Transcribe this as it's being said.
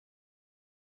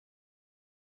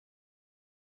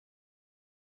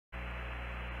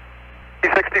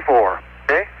64.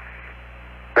 Okay.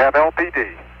 We have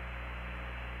LPD.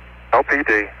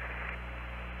 LPD.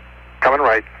 Coming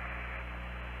right.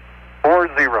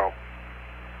 40.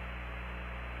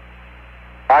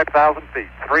 5,000 feet.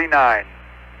 39.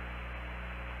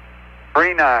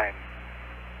 39.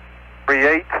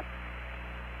 38.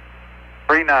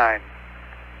 39.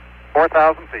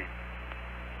 4,000 feet.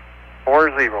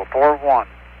 40. 41.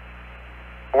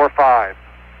 45.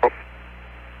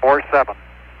 47.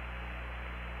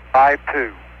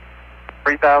 52.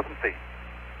 3,000 feet.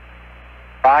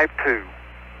 52.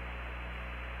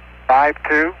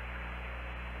 52.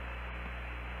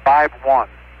 51.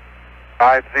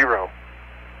 50.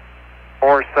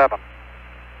 47.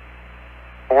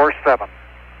 47.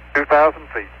 2,000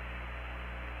 feet.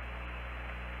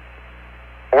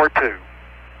 42.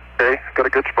 Okay, got a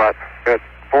good spot. Good.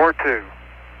 42.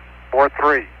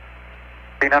 43.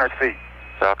 1,500 feet.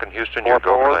 Falcon Houston, you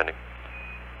go for landing.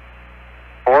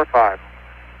 45.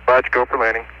 Roger, go for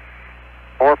landing.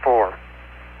 44.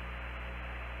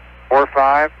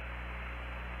 45.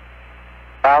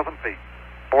 1,000 feet.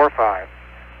 45.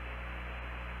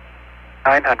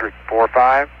 900.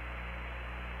 45.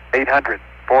 800.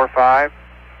 45.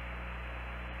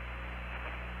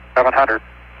 700.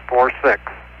 46.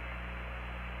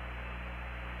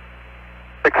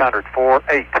 600.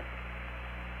 48.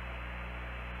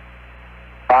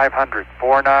 500.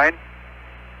 49.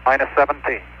 Minus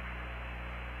 17.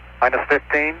 Minus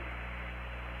 15.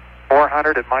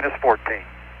 400 and minus 14.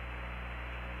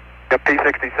 Yep,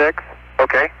 P66.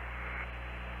 Okay.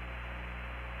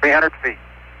 300 feet.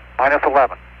 Minus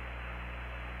 11.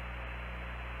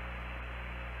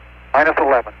 Minus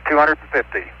 11.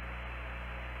 250.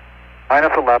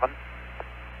 Minus 11.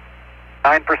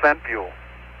 9% fuel.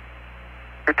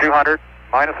 200.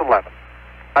 Minus 11.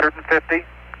 150.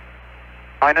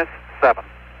 Minus 7.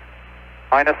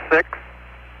 Minus 6.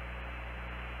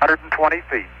 120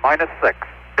 feet. Minus 6.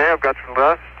 Okay, I've got some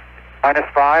dust. Minus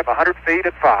 5. 100 feet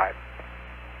at 5.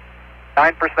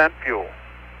 9% fuel.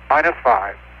 Minus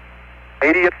 5.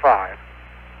 80 at 5.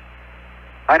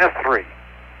 Minus 3.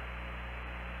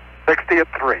 60 at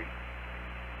 3.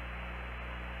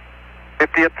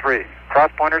 50 at 3.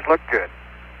 Cross pointers look good.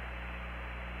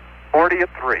 40 at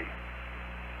 3.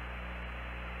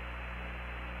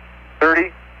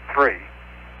 33.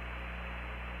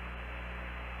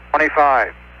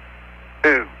 25.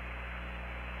 2.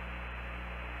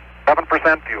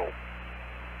 7% fuel.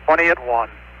 20 at 1.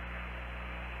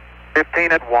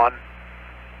 15 at 1.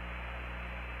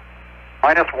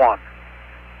 Minus 1.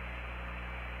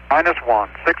 Minus 1.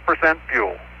 6%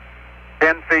 fuel.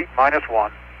 10 feet, minus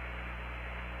 1.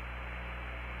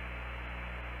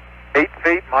 8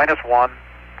 feet, minus 1.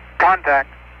 Contact.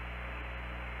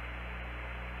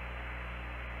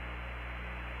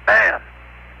 Man.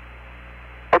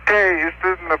 Okay,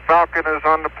 Houston, the Falcon is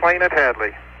on the plane at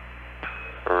Hadley.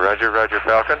 Roger, Roger,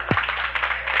 Falcon.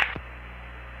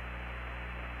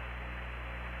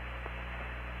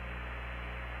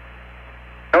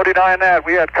 No denying that.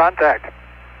 We had contact.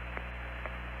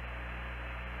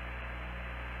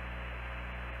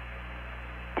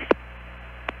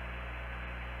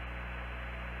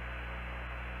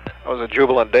 That was a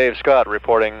jubilant Dave Scott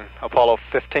reporting Apollo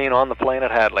 15 on the plane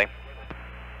at Hadley.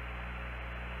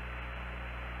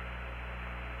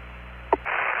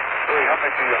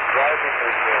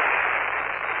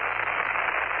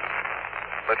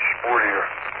 Much sportier.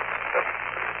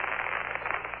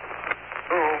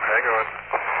 Oh, hang on.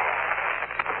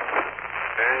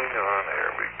 Hang on,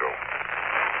 there we go.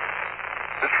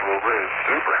 This rover is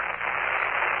super.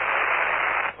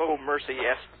 Oh, mercy,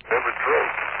 yes. Never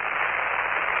drove.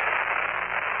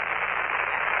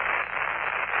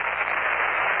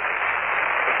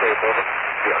 Stay above it?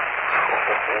 Yeah.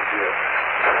 Oh, yeah.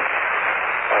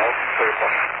 I'll stay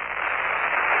above it.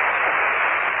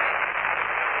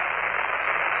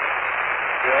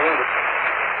 Yeah, I love it.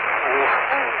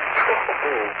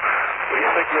 What do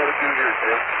you think you ought to do here,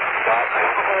 Jim? Stop.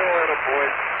 Oh, atta boy.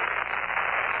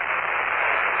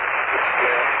 Just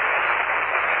scan.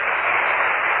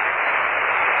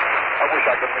 I wish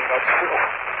I could lean up too.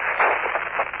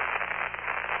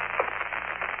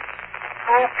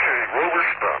 Okay, rover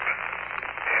stopped.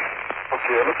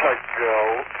 Okay, it looks like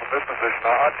from this position,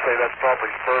 I'd say that's probably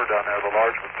spur down there, the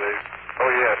large one, Dave. Oh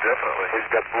yeah, definitely. He's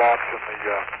got blocks in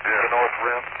the north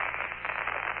rim.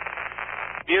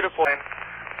 Beautiful. 050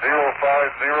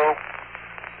 097.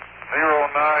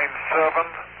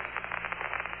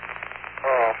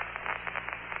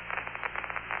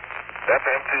 That's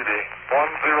MTD.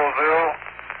 100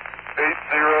 80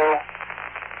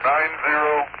 90,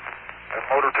 and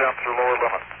motor temps are lower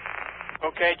limit.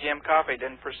 Okay, Jim, copied,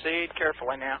 and proceed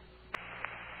carefully now.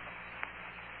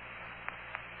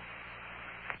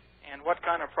 And what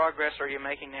kind of progress are you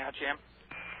making now, Jim?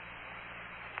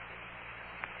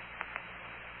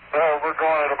 Well, we're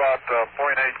going at about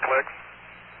 0.8 clicks.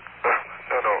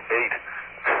 No,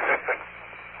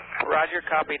 8. Roger,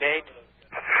 copied 8.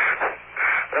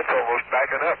 That's almost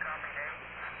backing up.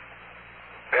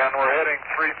 And we're heading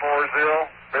 340,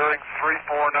 bearing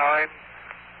 349,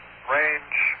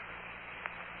 range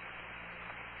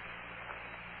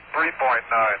 3.9.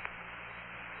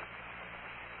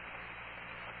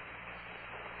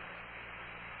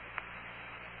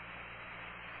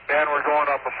 And we're going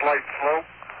up a slight slope,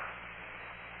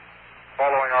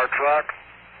 following our track.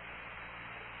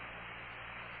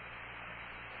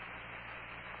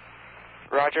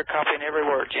 Roger, copying every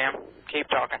word, Jim. Keep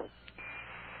talking.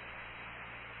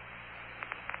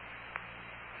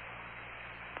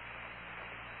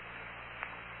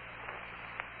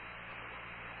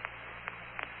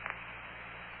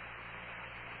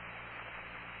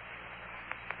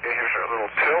 Okay, here's our little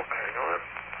tilt. Hang on.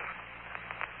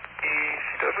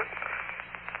 Easy does it.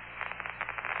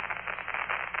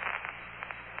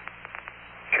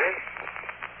 Okay.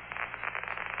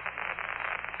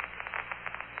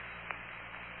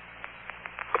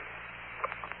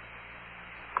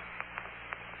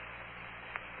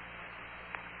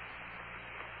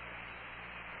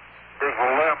 There's a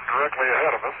limb directly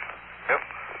ahead of us. Yep.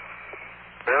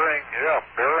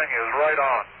 Bearing is right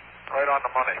on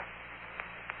the money.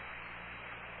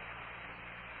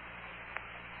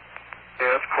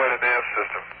 Yeah, it's quite a nav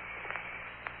system.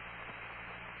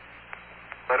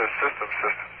 Quite a system.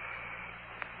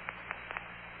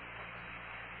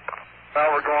 Now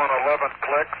we're going 11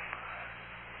 clicks.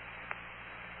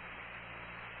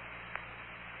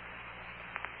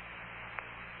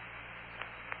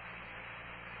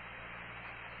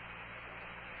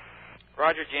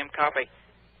 Roger, Jim, copy.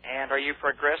 And are you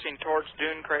progressing towards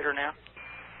Dune Crater now?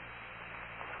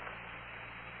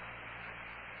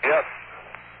 Yes.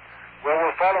 Well,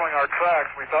 we're following our tracks.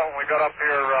 We thought when we got up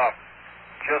here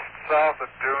just south of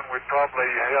Dune, we'd probably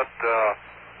head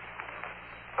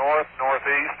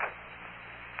northeast.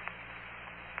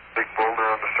 Big boulder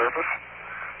on the surface.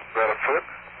 About a foot.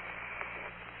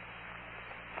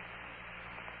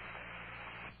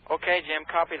 Okay, Jim,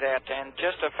 copy that. And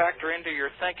just to factor into your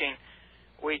thinking,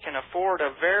 we can afford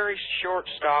a very short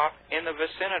stop in the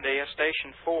vicinity of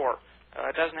Station 4.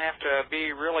 It doesn't have to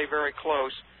be really very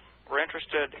close. We're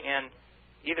interested in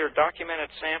either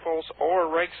documented samples or a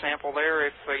rig sample there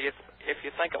if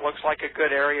you think it looks like a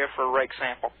good area for a rig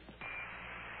sample.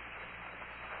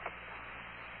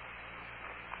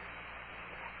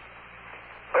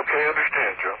 Okay,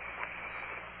 understand, Joe.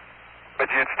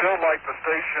 But you'd still like the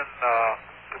station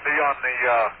to be on the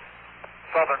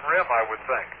southern rim, I would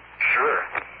think. Sure.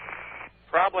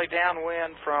 Probably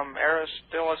downwind from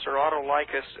Aristillus or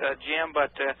Autolycus, Jim,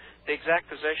 but the exact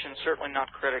position is certainly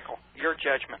not critical. Your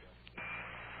judgment.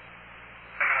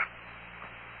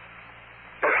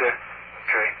 Okay.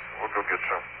 We'll go get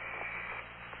some.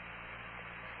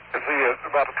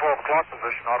 About the 12 o'clock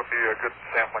position ought to be a good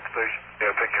sampling station. Yeah,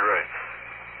 I think you're right.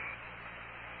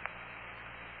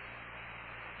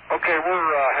 Okay,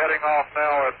 we're heading off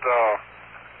now at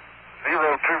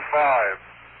 025.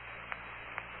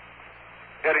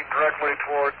 Heading directly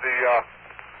toward the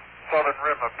southern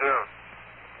rim of Dune.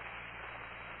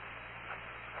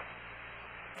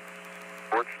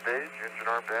 Port stage, engine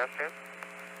arm dash in.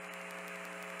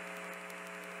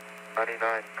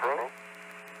 99 Pro.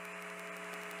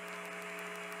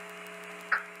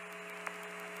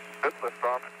 Good lift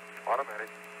off, automatic.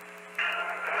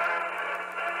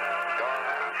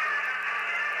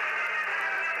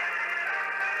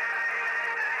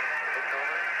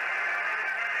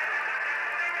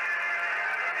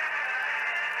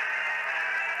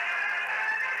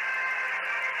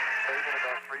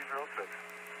 About 306.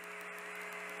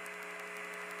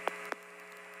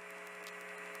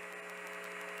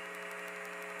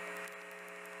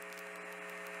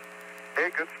 Hey,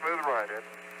 good smooth ride, Ed.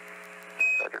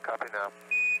 Roger, copy now.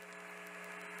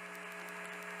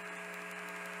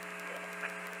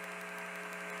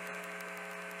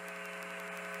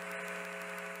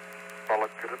 All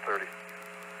looks good at 30.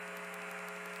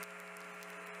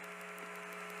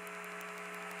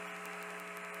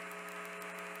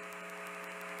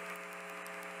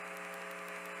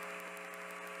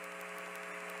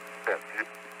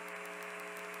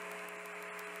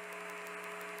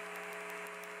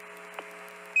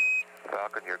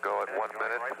 Falcon, your go at 1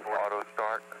 minute, auto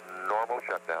start, normal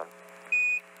shutdown.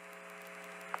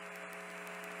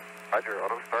 Roger,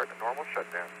 auto start, normal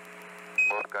shutdown.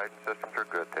 Both guidance systems are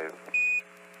good, Dave.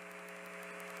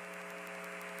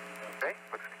 Okay,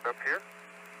 let's get up here.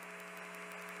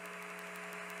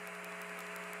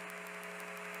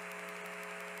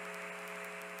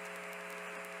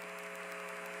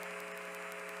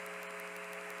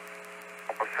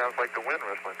 Almost sounds like the wind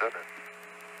whistling, doesn't it?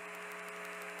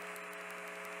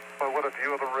 Well, what a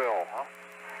view of the rill, huh?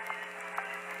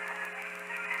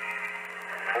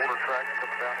 Older track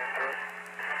coming down into it.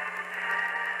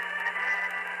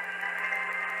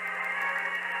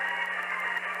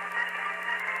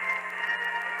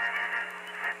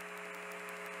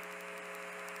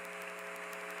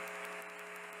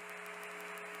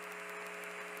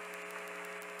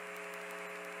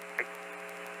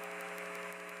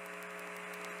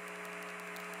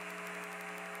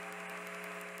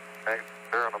 Thanks,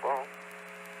 they're on the ball.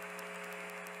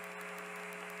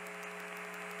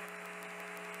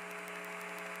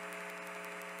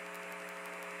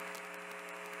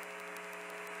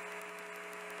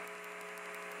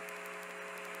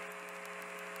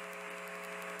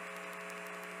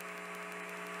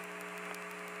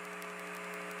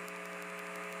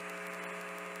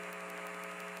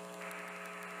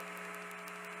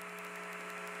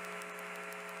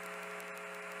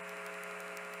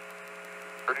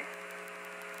 Ready?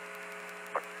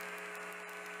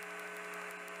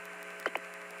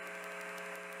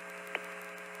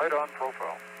 Right on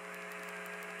profile.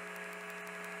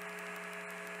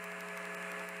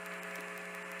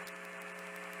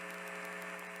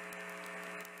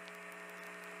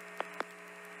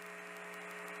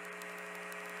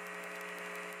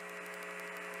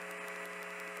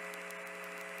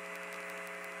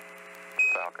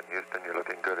 Falcon Houston, you're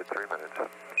looking good at 3 minutes.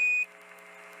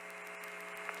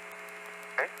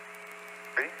 Okay,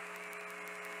 ready?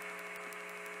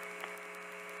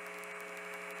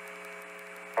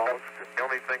 The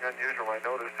only thing unusual I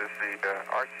noticed is the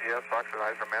RCS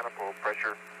oxidizer manifold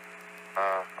pressure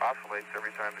oscillates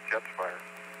every time the jets fire.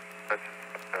 That's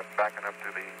backing up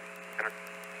to the inner.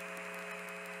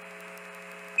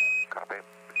 Copy.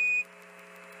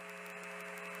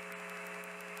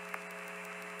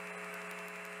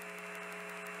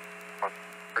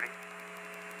 Ready?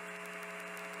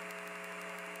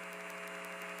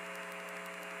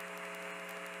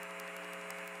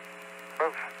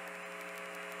 Move.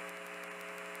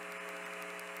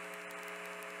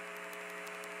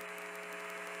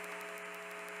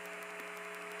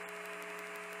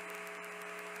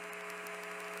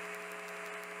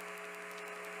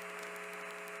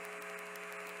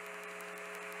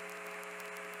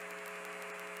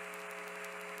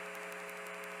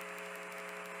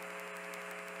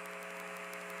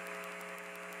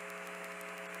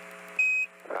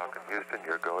 Falcon Houston,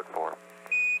 you're go at 4.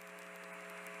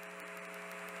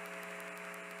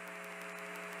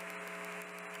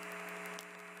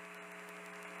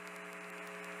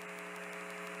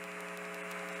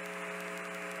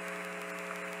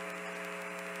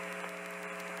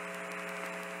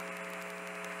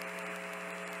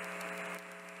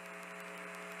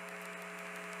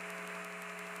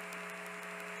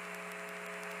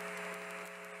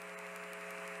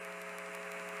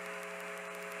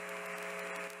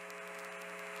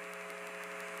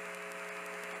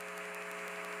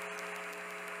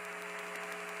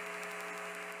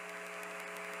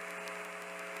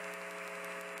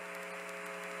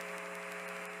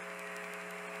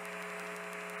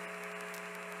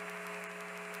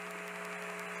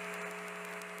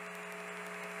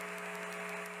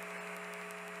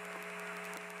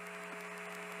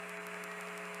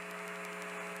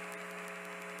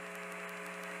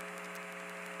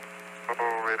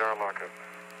 Oh, radar lockup.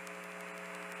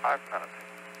 5 minutes.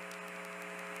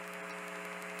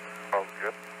 Oh,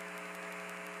 good.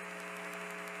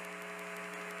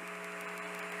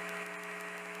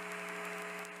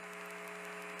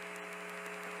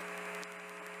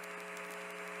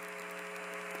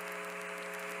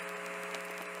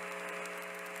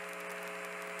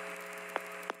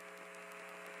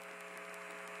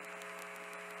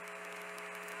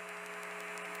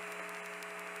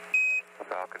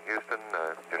 Falcon Houston,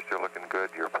 you're still looking good.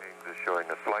 Your pings is showing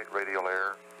a slight radial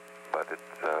error, but it's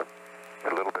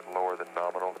a little bit lower than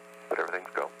nominal, but everything's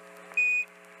go.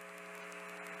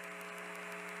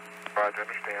 Roger,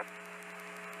 understand.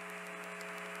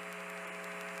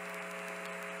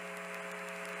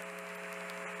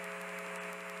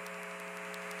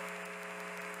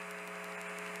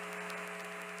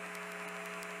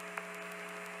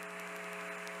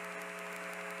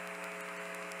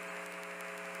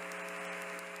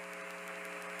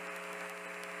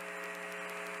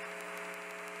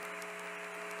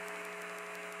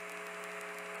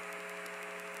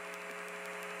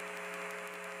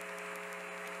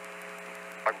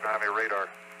 I'm on your radar.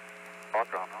 Lock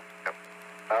on, huh? Yep.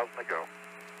 1,000 to go.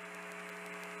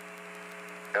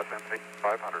 SNC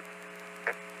 500.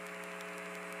 Okay.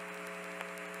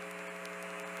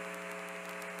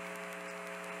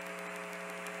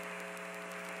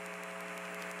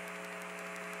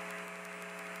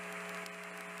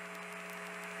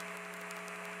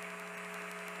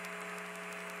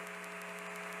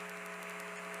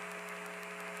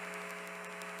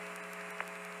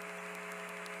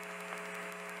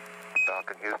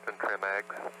 Falcon Houston, trim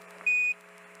eggs.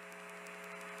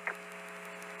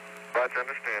 Roger,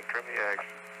 understand. Trim the eggs.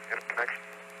 Interconnection.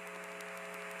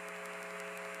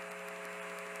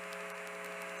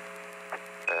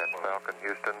 And Falcon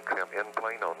Houston, trim in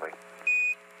plane only.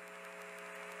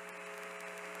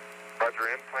 Roger,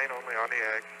 in plane only on the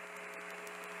eggs.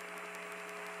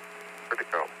 Good to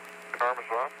go. The arm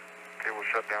is off. Okay, we'll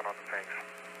shut down on the tanks.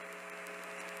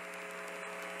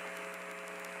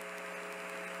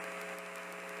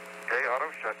 Okay, auto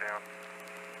shutdown.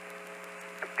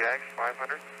 Gags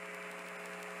 500.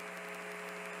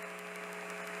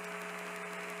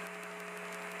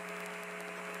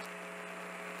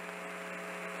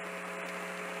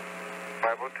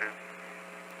 $502.